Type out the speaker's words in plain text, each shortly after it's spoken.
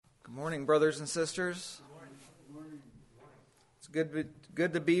Good morning, brothers and sisters. Good morning. It's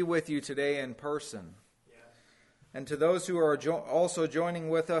good to be with you today in person. And to those who are also joining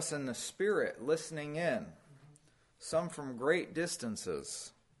with us in the spirit, listening in, some from great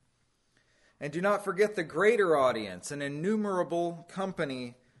distances. And do not forget the greater audience, an innumerable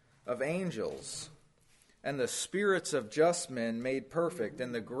company of angels, and the spirits of just men made perfect,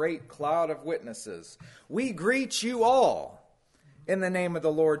 and the great cloud of witnesses. We greet you all in the name of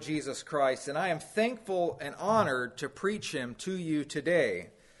the Lord Jesus Christ, and I am thankful and honored to preach him to you today,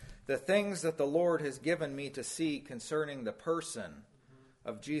 the things that the Lord has given me to see concerning the person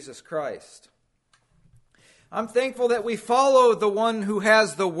of Jesus Christ. I'm thankful that we follow the one who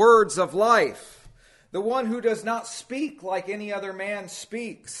has the words of life, the one who does not speak like any other man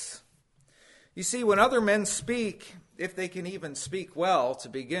speaks. You see, when other men speak, if they can even speak well to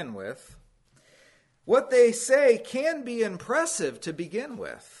begin with, what they say can be impressive to begin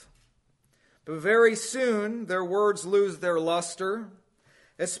with. But very soon, their words lose their luster,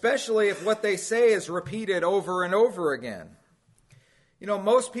 especially if what they say is repeated over and over again. You know,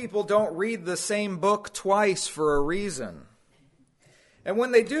 most people don't read the same book twice for a reason. And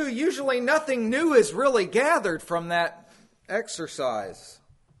when they do, usually nothing new is really gathered from that exercise.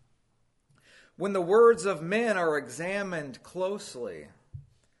 When the words of men are examined closely,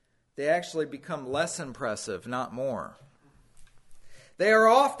 they actually become less impressive, not more. They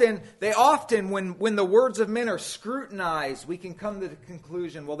often, when the words of men are scrutinized, we can come to the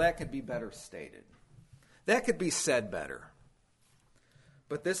conclusion, well, that could be better stated. That could be said better.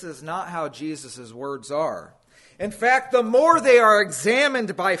 But this is not how Jesus' words are. In fact, the more they are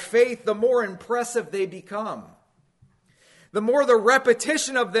examined by faith, the more impressive they become. The more the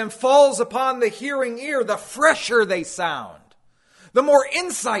repetition of them falls upon the hearing ear, the fresher they sound. The more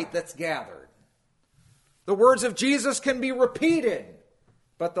insight that's gathered. The words of Jesus can be repeated,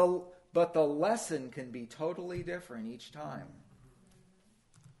 but the lesson can be totally different each time.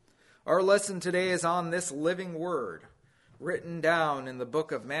 Our lesson today is on this living word, written down in the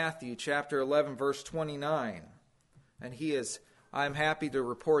book of Matthew, chapter 11, verse 29. And I'm happy to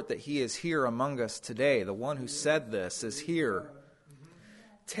report that he is here among us today. The one who said this is here.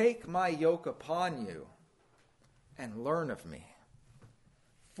 Take my yoke upon you and learn of me.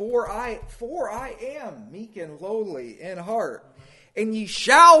 For I am meek and lowly in heart, and ye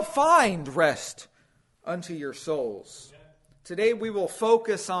shall find rest unto your souls. Today we will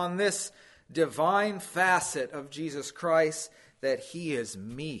focus on this divine facet of Jesus Christ, that he is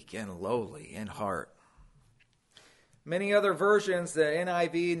meek and lowly in heart. Many other versions, the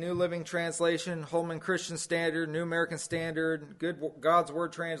NIV, New Living Translation, Holman Christian Standard, New American Standard, Good God's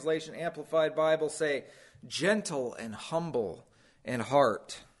Word Translation, Amplified Bible say, gentle and humble in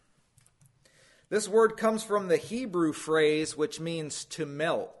heart. This word comes from the Hebrew phrase which means to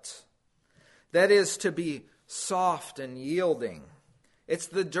melt. That is, to be soft and yielding. It's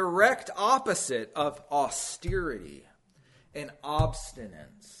the direct opposite of austerity and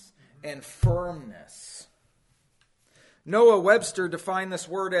obstinance and firmness. Noah Webster defined this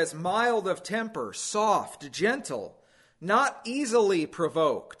word as mild of temper, soft, gentle, not easily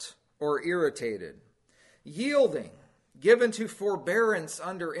provoked or irritated, yielding, given to forbearance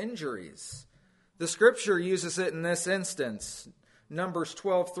under injuries. The scripture uses it in this instance, Numbers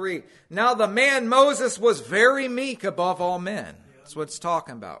 12:3. Now the man Moses was very meek above all men. That's what it's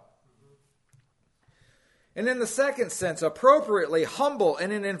talking about. And in the second sense, appropriately humble,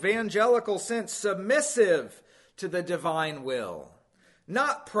 and in an evangelical sense, submissive to the divine will.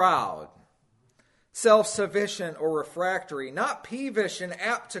 Not proud, self-sufficient, or refractory. Not peevish and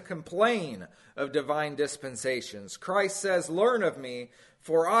apt to complain of divine dispensations. Christ says, learn of me,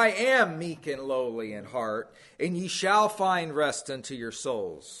 for I am meek and lowly in heart, and ye shall find rest unto your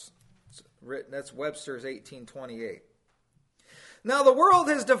souls. That's Webster's 1828. Now, the world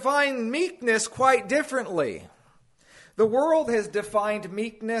has defined meekness quite differently. The world has defined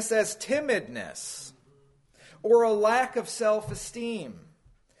meekness as timidness or a lack of self-esteem.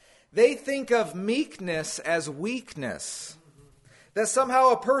 They think of meekness as weakness, that somehow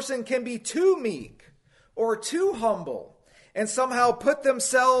a person can be too meek or too humble and somehow put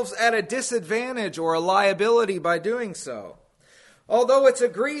themselves at a disadvantage or a liability by doing so. Although it's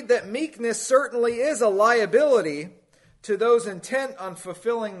agreed that meekness certainly is a liability to those intent on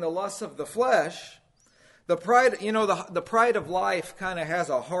fulfilling the lusts of the flesh, the pride of life kind of has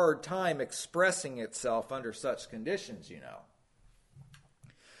a hard time expressing itself under such conditions,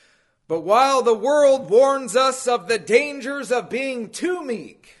 But while the world warns us of the dangers of being too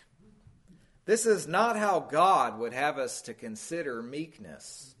meek, this is not how God would have us to consider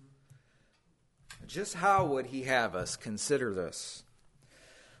meekness. Just how would he have us consider this?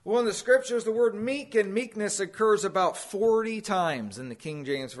 Well, in the scriptures, the word meek and meekness occurs about 40 times in the King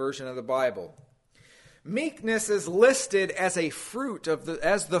James Version of the Bible. Meekness is listed as the fruit of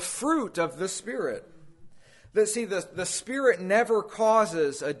the Spirit. The Spirit never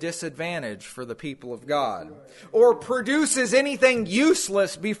causes a disadvantage for the people of God or produces anything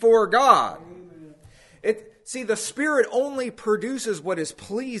useless before God. The Spirit only produces what is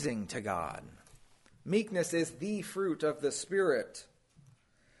pleasing to God. Meekness is the fruit of the Spirit.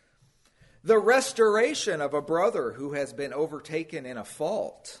 The restoration of a brother who has been overtaken in a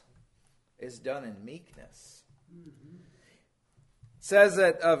fault is done in meekness. It says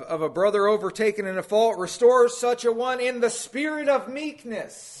that of a brother overtaken in a fault, restores such a one in the spirit of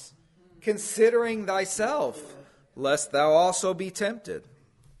meekness, considering thyself, lest thou also be tempted.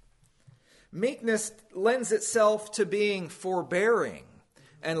 Meekness lends itself to being forbearing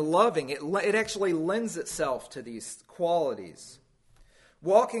and loving. It actually lends itself to these qualities.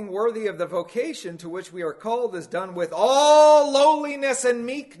 Walking worthy of the vocation to which we are called is done with all lowliness and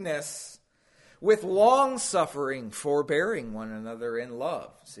meekness, with long-suffering, forbearing one another in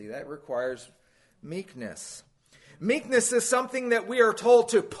love. See, that requires meekness. Meekness is something that we are told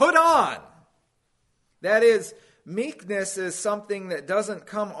to put on. That is, meekness is something that doesn't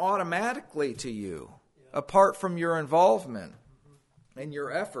come automatically to you, apart from your involvement and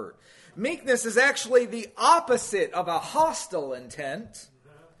your effort. Meekness is actually the opposite of a hostile intent.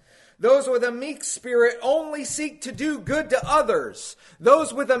 Those with a meek spirit only seek to do good to others.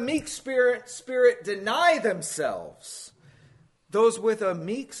 Those with a meek spirit deny themselves. Those with a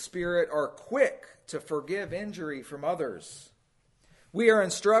meek spirit are quick to forgive injury from others. We are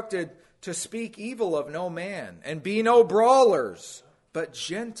instructed to speak evil of no man and be no brawlers, but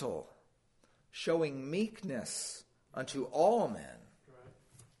gentle, showing meekness unto all men.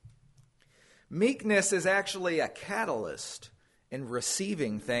 Meekness is actually a catalyst in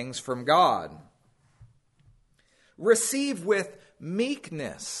receiving things from God. Receive with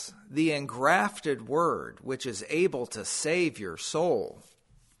meekness the engrafted word, which is able to save your soul.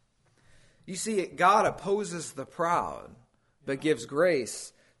 You see, God opposes the proud, but gives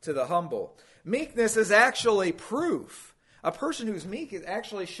grace to the humble. Meekness is actually proof. A person who's meek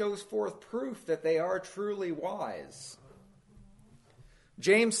actually shows forth proof that they are truly wise.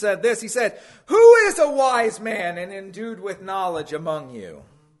 James said this, he said, "Who is a wise man and endued with knowledge among you?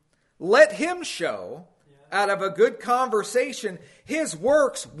 Let him show, out of a good conversation, his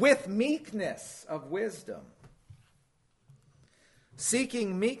works with meekness of wisdom."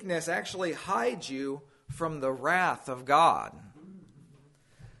 Seeking meekness actually hides you from the wrath of God.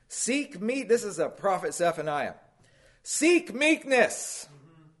 Seek meek. This is a prophet Zephaniah. Seek meekness.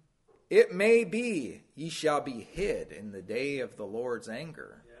 It may be ye shall be hid in the day of the Lord's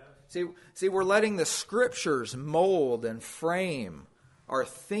anger. Yeah. See, we're letting the scriptures mold and frame our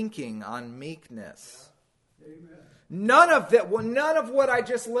thinking on meekness. Amen. None of what I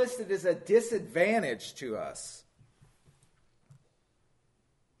just listed is a disadvantage to us.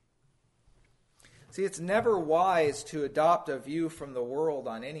 See, it's never wise to adopt a view from the world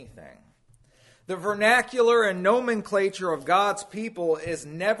on anything. The vernacular and nomenclature of God's people is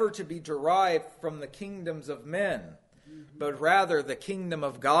never to be derived from the kingdoms of men, but rather the kingdom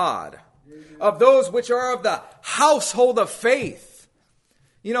of God, of those which are of the household of faith.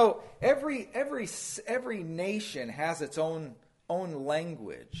 You know, every nation has its own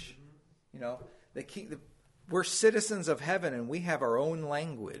language. You know, we're citizens of heaven, and we have our own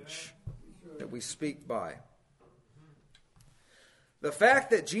language that we speak by. The fact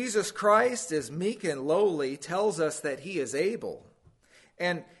that Jesus Christ is meek and lowly tells us that he is able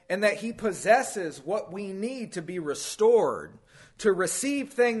and that he possesses what we need to be restored, to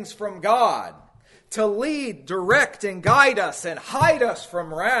receive things from God, to lead, direct, and guide us and hide us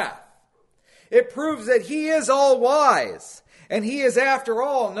from wrath. It proves that he is all wise, and he is, after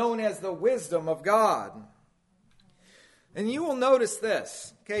all, known as the wisdom of God. And you will notice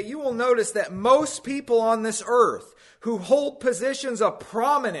this, okay? You will notice that most people on this earth who hold positions of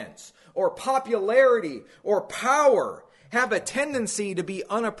prominence or popularity or power have a tendency to be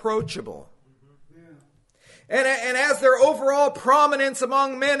unapproachable. And as their overall prominence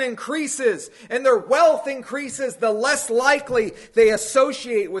among men increases and their wealth increases, the less likely they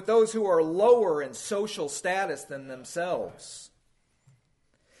associate with those who are lower in social status than themselves.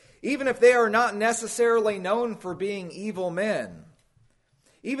 Even if they are not necessarily known for being evil men,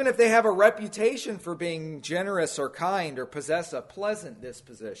 even if they have a reputation for being generous or kind or possess a pleasant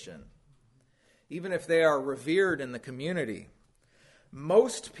disposition, even if they are revered in the community,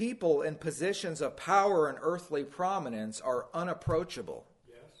 most people in positions of power and earthly prominence are unapproachable.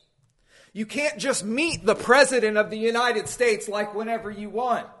 Yes. You can't just meet the President of the United States like whenever you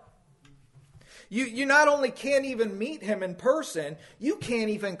want. You not only can't even meet him in person, you can't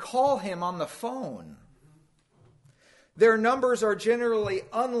even call him on the phone. Their numbers are generally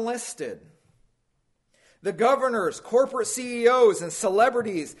unlisted. The governors, corporate CEOs, and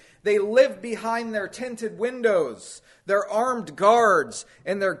celebrities, they live behind their tinted windows, their armed guards,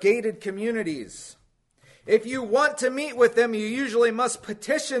 and their gated communities. If you want to meet with them, you usually must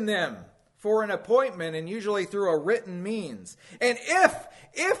petition them for an appointment, and usually through a written means. And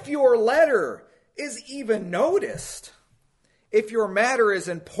if your letter is even noticed, if your matter is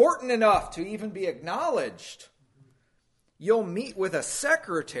important enough to even be acknowledged, you'll meet with a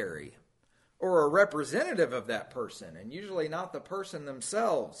secretary or a representative of that person, and usually not the person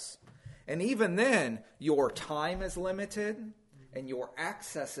themselves. And even then, your time is limited and your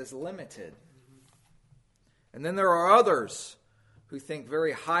access is limited. And then there are others who think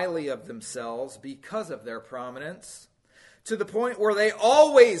very highly of themselves because of their prominence, to the point where they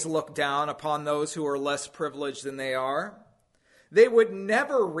always look down upon those who are less privileged than they are. They would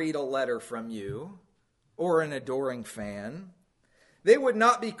never read a letter from you or an adoring fan. They would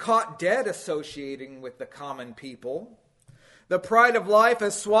not be caught dead associating with the common people. The pride of life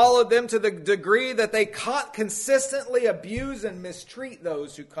has swallowed them to the degree that they consistently abuse and mistreat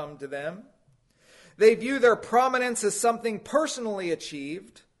those who come to them. They view their prominence as something personally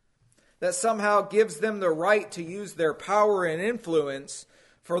achieved that somehow gives them the right to use their power and influence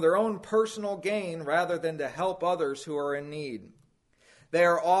for their own personal gain rather than to help others who are in need. They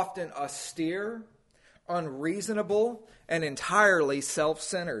are often austere, unreasonable, and entirely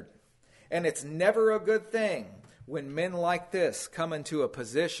self-centered. And it's never a good thing when men like this come into a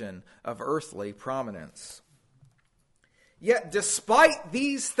position of earthly prominence. Yet despite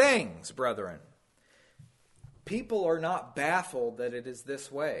these things, brethren, people are not baffled that it is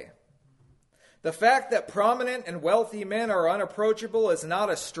this way. The fact that prominent and wealthy men are unapproachable is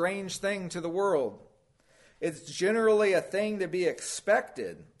not a strange thing to the world. It's generally a thing to be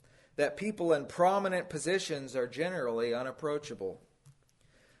expected that people in prominent positions are generally unapproachable.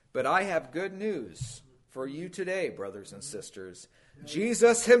 But I have good news for you today, brothers and sisters.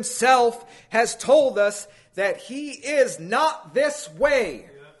 Jesus himself has told us that he is not this way.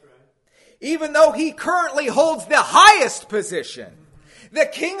 Even though he currently holds the highest position, the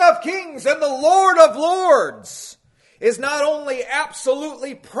King of Kings and the Lord of Lords is not only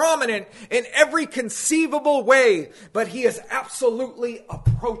absolutely prominent in every conceivable way, but he is absolutely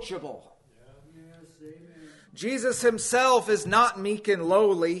approachable. Jesus himself is not meek and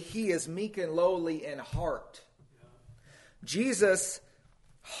lowly. He is meek and lowly in heart. Jesus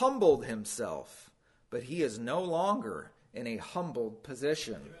humbled himself, but he is no longer in a humbled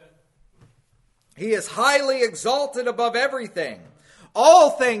position. He is highly exalted above everything. All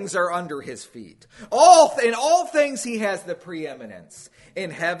things are under his feet. In all things he has the preeminence.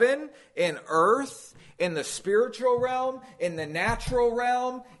 In heaven, in earth, in the spiritual realm, in the natural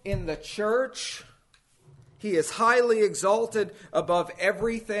realm, in the church. He is highly exalted above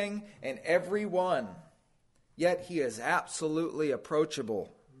everything and everyone. Yet he is absolutely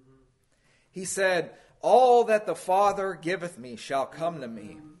approachable. He said, "All that the Father giveth me shall come to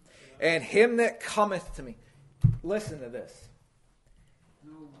me, and him that cometh to me." Listen to this.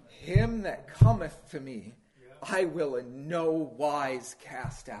 "Him that cometh to me, I will in no wise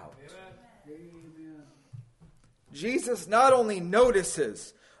cast out." Amen. Jesus not only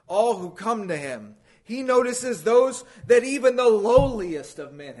notices all who come to him, he notices those that even the lowliest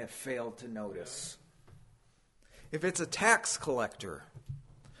of men have failed to notice. If it's a tax collector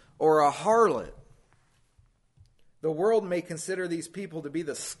or a harlot, the world may consider these people to be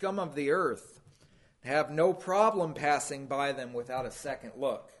the scum of the earth, have no problem passing by them without a second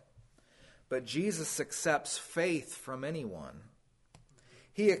look. But Jesus accepts faith from anyone.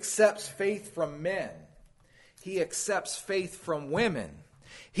 He accepts faith from men. He accepts faith from women.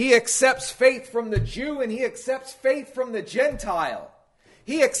 He accepts faith from the Jew, and he accepts faith from the Gentile.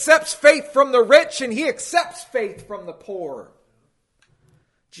 He accepts faith from the rich, and he accepts faith from the poor.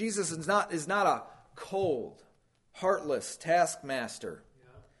 Jesus is not a cold, heartless taskmaster.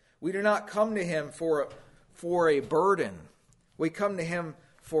 We do not come to him for a burden. We come to him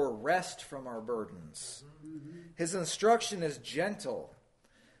for rest from our burdens. His instruction is gentle.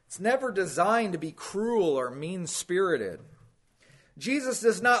 It's never designed to be cruel or mean-spirited. Jesus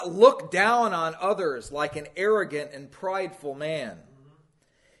does not look down on others like an arrogant and prideful man.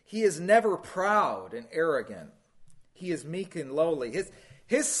 He is never proud and arrogant. He is meek and lowly.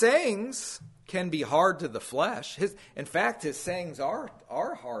 His sayings can be hard to the flesh. In fact, his sayings are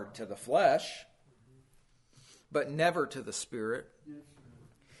hard to the flesh, but never to the spirit.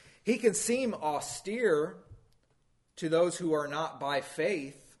 He can seem austere to those who are not by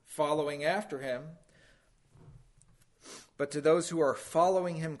faith following after him. But to those who are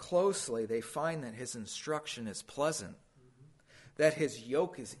following him closely, they find that his instruction is pleasant, that his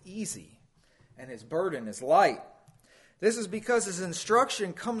yoke is easy, and his burden is light. This is because his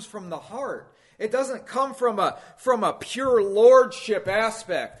instruction comes from the heart. It doesn't come from a pure lordship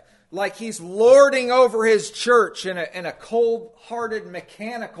aspect, like he's lording over his church in a cold-hearted,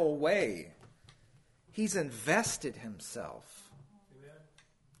 mechanical way. He's invested himself. Amen.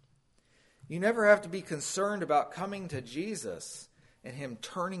 You never have to be concerned about coming to Jesus and him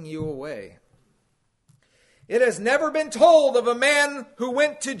turning you away. It has never been told of a man who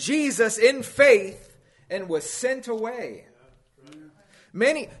went to Jesus in faith and was sent away.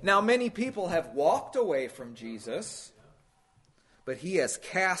 Many people have walked away from Jesus, but he has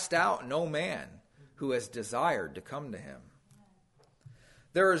cast out no man who has desired to come to him.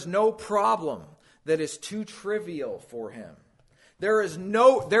 There is no problem that is too trivial for him. There is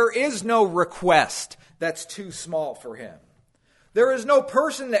no request that's too small for him. There is no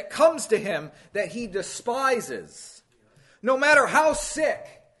person that comes to him that he despises. No matter how sick,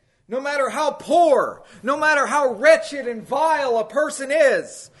 no matter how poor, no matter how wretched and vile a person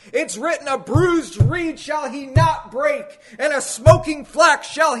is, it's written, a bruised reed shall he not break, and a smoking flax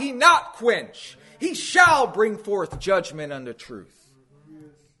shall he not quench. He shall bring forth judgment unto truth.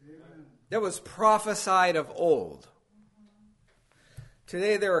 That was prophesied of old.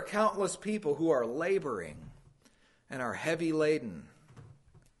 Today there are countless people who are laboring and are heavy laden.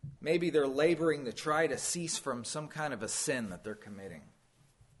 Maybe they're laboring to try to cease from some kind of a sin that they're committing.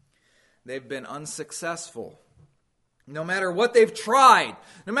 They've been unsuccessful. No matter what they've tried,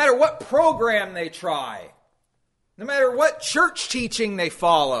 no matter what program they try, no matter what church teaching they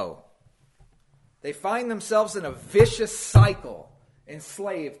follow, they find themselves in a vicious cycle,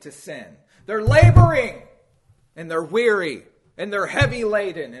 enslaved to sin. They're laboring, and they're weary, and they're heavy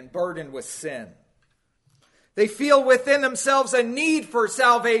laden and burdened with sin. They feel within themselves a need for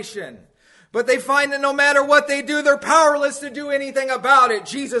salvation, but they find that no matter what they do, they're powerless to do anything about it.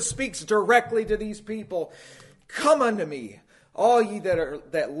 Jesus speaks directly to these people. Come unto me, all ye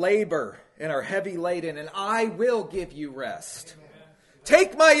that labor and are heavy laden, and I will give you rest.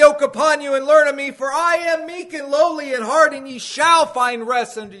 Take my yoke upon you and learn of me, for I am meek and lowly in heart, and ye shall find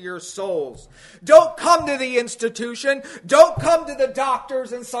rest unto your souls. Don't come to the institution. Don't come to the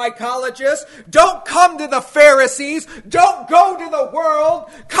doctors and psychologists. Don't come to the Pharisees. Don't go to the world.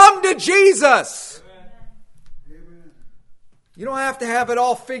 Come to Jesus. Amen. You don't have to have it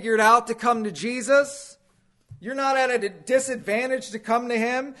all figured out to come to Jesus. You're not at a disadvantage to come to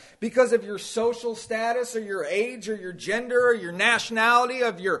him because of your social status or your age or your gender or your nationality,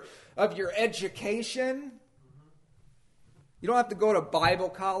 of your education. You don't have to go to Bible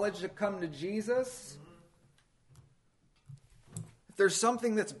college to come to Jesus. If there's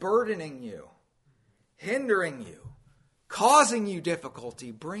something that's burdening you, hindering you, causing you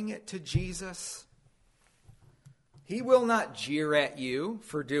difficulty, bring it to Jesus. He will not jeer at you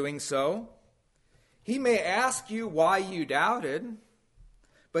for doing so. He may ask you why you doubted,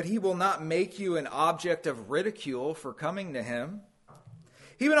 but he will not make you an object of ridicule for coming to him.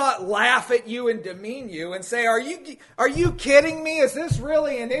 He will not laugh at you and demean you and say, Are you kidding me? Is this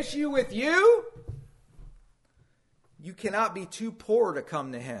really an issue with you? You cannot be too poor to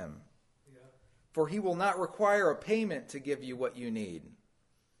come to him, for he will not require a payment to give you what you need.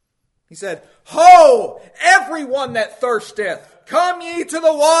 He said, Ho, everyone that thirsteth, come ye to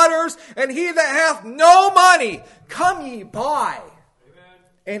the waters, and he that hath no money, come ye buy.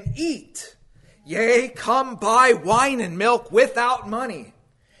 Amen. And eat. Yea, come buy wine and milk without money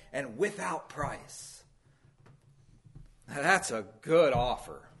and without price. Now, that's a good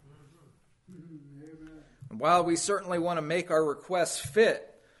offer. And while we certainly want to make our requests fit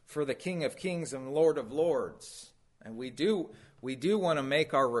for the King of Kings and Lord of Lords, and we do want to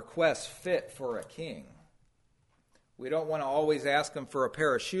make our requests fit for a king. We don't want to always ask him for a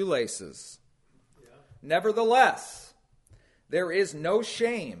pair of shoelaces. Yeah. Nevertheless, there is no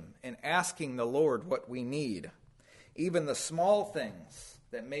shame in asking the Lord what we need. Even the small things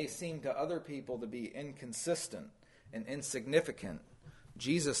that may seem to other people to be inconsistent and insignificant,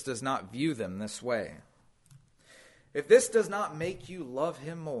 Jesus does not view them this way. If this does not make you love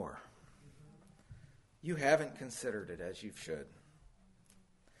him more, you haven't considered it as you should.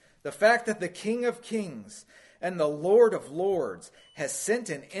 The fact that the King of Kings and the Lord of Lords has sent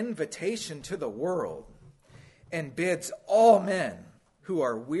an invitation to the world and bids all men who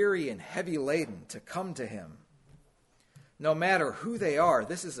are weary and heavy laden to come to him. No matter who they are,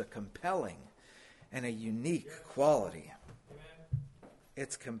 this is a compelling and a unique quality.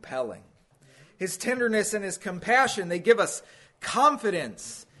 it's compelling. His tenderness and his compassion, they give us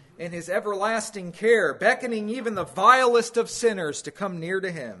confidence in his everlasting care, beckoning even the vilest of sinners to come near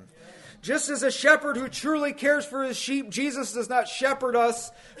to him. Just as a shepherd who truly cares for his sheep, Jesus does not shepherd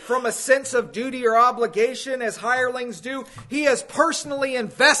us from a sense of duty or obligation as hirelings do. He has personally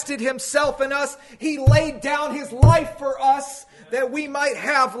invested himself in us. He laid down his life for us that we might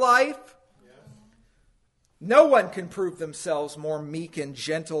have life. No one can prove themselves more meek and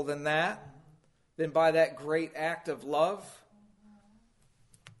gentle than by that great act of love.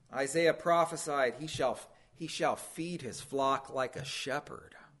 Isaiah prophesied, he shall feed his flock like a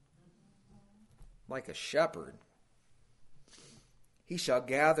shepherd. Like a shepherd. He shall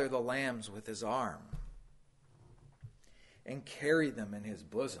gather the lambs with his arm and carry them in his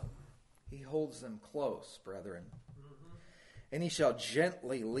bosom. He holds them close, brethren. And he shall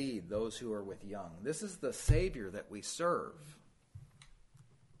gently lead those who are with young. This is the Savior that we serve.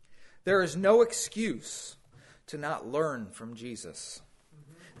 There is no excuse to not learn from Jesus.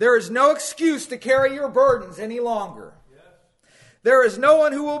 There is no excuse to carry your burdens any longer. There is no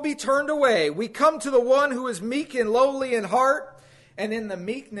one who will be turned away. We come to the one who is meek and lowly in heart, and in the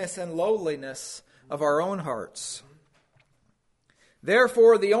meekness and lowliness of our own hearts.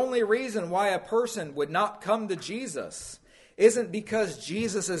 Therefore, the only reason why a person would not come to Jesus isn't because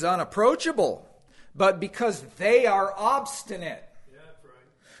Jesus is unapproachable, but because they are obstinate.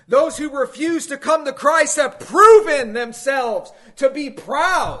 Those who refuse to come to Christ have proven themselves to be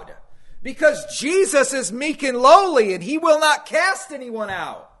proud. Because Jesus is meek and lowly, and he will not cast anyone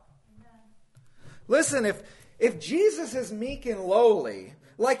out. Listen, if Jesus is meek and lowly,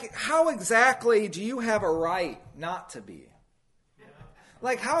 like how exactly do you have a right not to be?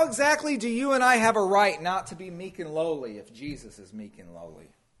 Like how exactly do you and I have a right not to be meek and lowly if Jesus is meek and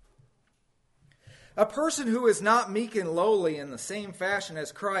lowly? A person who is not meek and lowly in the same fashion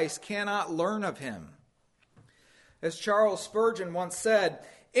as Christ cannot learn of him. As Charles Spurgeon once said,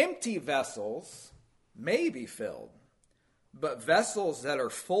 empty vessels may be filled, but vessels that are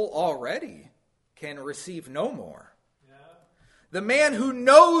full already can receive no more. Yeah. The man who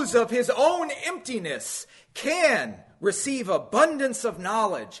knows of his own emptiness can receive abundance of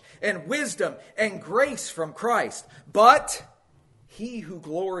knowledge and wisdom and grace from Christ. But he who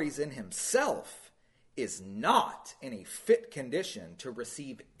glories in himself is not in a fit condition to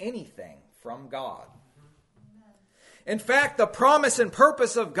receive anything from God. In fact, the promise and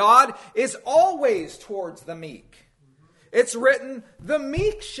purpose of God is always towards the meek. It's written, the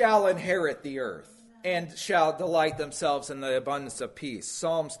meek shall inherit the earth and shall delight themselves in the abundance of peace.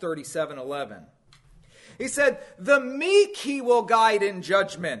 Psalms 37:11. He said, the meek he will guide in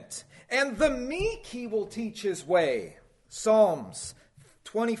judgment, and the meek he will teach his way. Psalms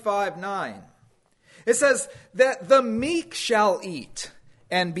 25:9. It says that the meek shall eat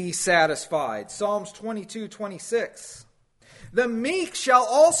and be satisfied. Psalms 22:26. The meek shall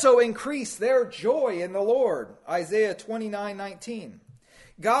also increase their joy in the Lord. Isaiah 29:19.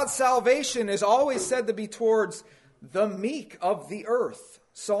 God's salvation is always said to be towards the meek of the earth.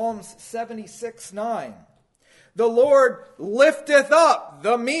 Psalms 76:9. The Lord lifteth up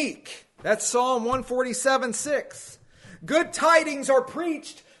the meek. That's Psalm 147:6. Good tidings are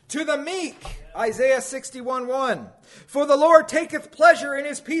preached to the meek. Isaiah 61:1. For the Lord taketh pleasure in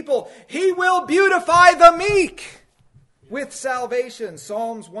his people. He will beautify the meek with salvation.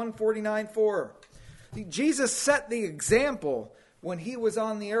 Psalms 149:4. Jesus set the example when he was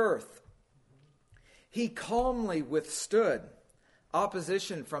on the earth. He calmly withstood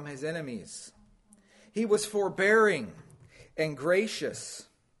opposition from his enemies. He was forbearing and gracious.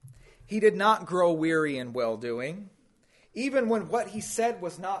 He did not grow weary in well-doing, even when what he said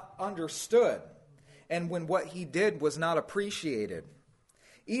was not understood, and when what he did was not appreciated.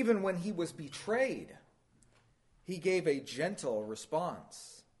 Even when he was betrayed, he gave a gentle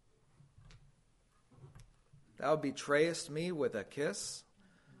response. Thou betrayest me with a kiss,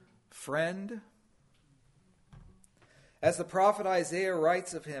 friend. As the prophet Isaiah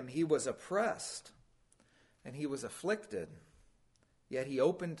writes of him, he was oppressed and he was afflicted, yet he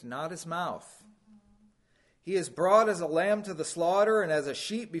opened not his mouth. He is brought as a lamb to the slaughter, and as a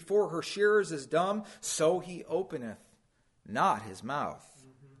sheep before her shearers is dumb, so he openeth not his mouth.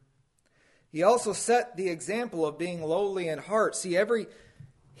 He also set the example of being lowly in heart. See,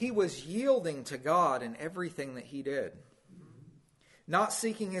 he was yielding to God in everything that he did. Not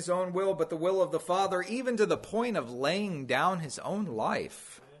seeking his own will, but the will of the Father, even to the point of laying down his own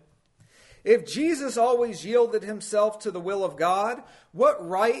life. If Jesus always yielded himself to the will of God, what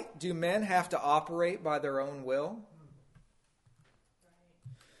right do men have to operate by their own will?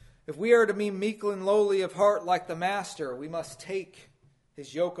 If we are to be meek and lowly of heart like the Master, we must take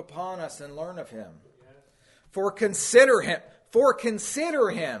his yoke upon us and learn of him. For consider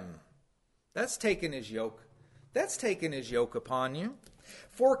him. That's taking his yoke. That's taking his yoke upon you.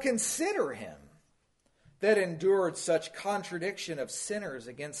 For consider him that endured such contradiction of sinners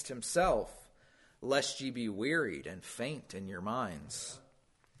against himself, lest ye be wearied and faint in your minds.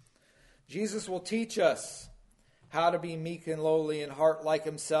 Jesus will teach us how to be meek and lowly in heart like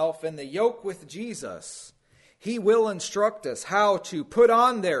himself. In the yoke with Jesus, he will instruct us how to put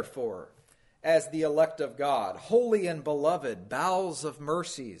on, therefore, as the elect of God, holy and beloved, bowels of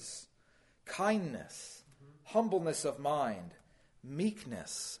mercies, kindness, humbleness of mind,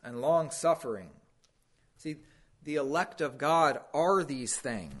 meekness, and long-suffering. See, the elect of God are these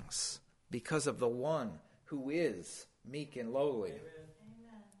things because of the one who is meek and lowly. Amen.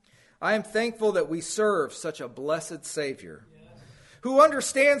 I am thankful that we serve such a blessed Savior who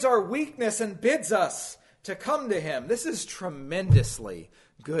understands our weakness and bids us to come to him. This is tremendously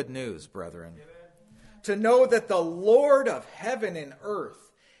good news, brethren. Amen. To know that the Lord of heaven and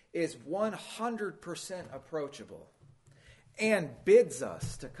earth is 100% approachable and bids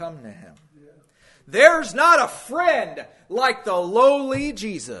us to come to him. There's not a friend like the lowly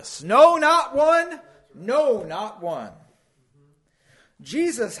Jesus. No, not one. No, not one.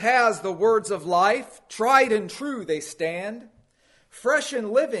 Jesus has the words of life. Tried and true they stand. Fresh and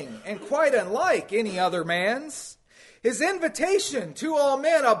living and quite unlike any other man's. His invitation to all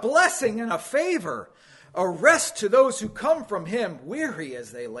men, a blessing and a favor. A rest to those who come from him, weary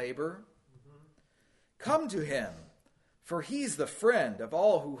as they labor. Come to him, for he's the friend of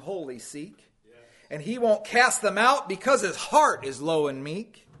all who wholly seek. And he won't cast them out because his heart is low and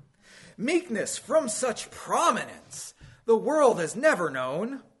meek. Meekness from such prominence the world has never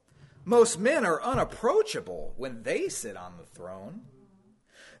known. Most men are unapproachable when they sit on the throne.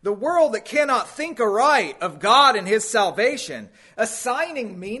 The world that cannot think aright of God and his salvation,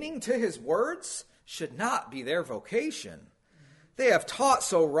 assigning meaning to his words, should not be their vocation. They have taught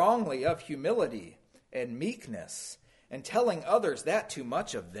so wrongly of humility and meekness, and telling others that too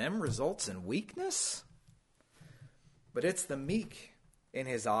much of them results in weakness? But it's the meek in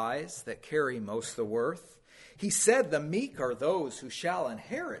his eyes that carry most the worth. He said the meek are those who shall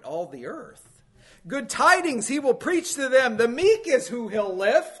inherit all the earth. Good tidings he will preach to them. The meek is who he'll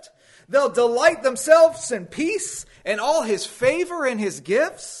lift. They'll delight themselves in peace and all his favor and his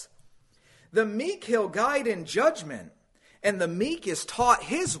gifts. The meek he'll guide in judgment, and the meek is taught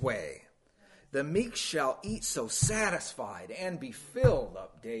his way. The meek shall eat so satisfied and be filled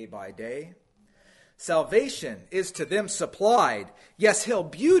up day by day. Salvation is to them supplied. Yes, he'll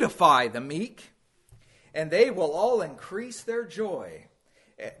beautify the meek, and they will all increase their joy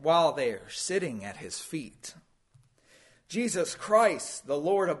while they are sitting at his feet. Jesus Christ, the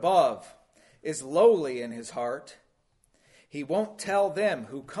Lord above, is lowly in his heart. He won't tell them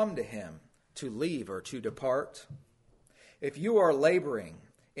who come to him to leave or to depart. If you are laboring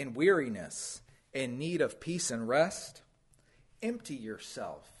in weariness, in need of peace and rest, empty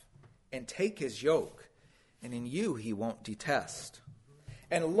yourself and take his yoke, and in you he won't detest.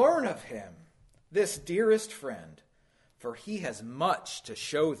 And learn of him, this dearest friend, for he has much to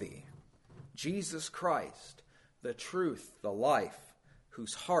show thee. Jesus Christ, the truth, the life,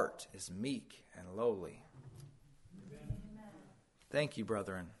 whose heart is meek and lowly. Amen. Thank you,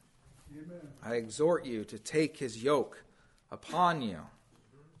 brethren. Amen. I exhort you to take his yoke upon you,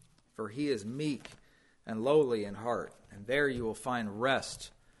 for he is meek and lowly in heart, and there you will find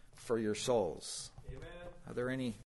rest for your souls. Amen. Are there any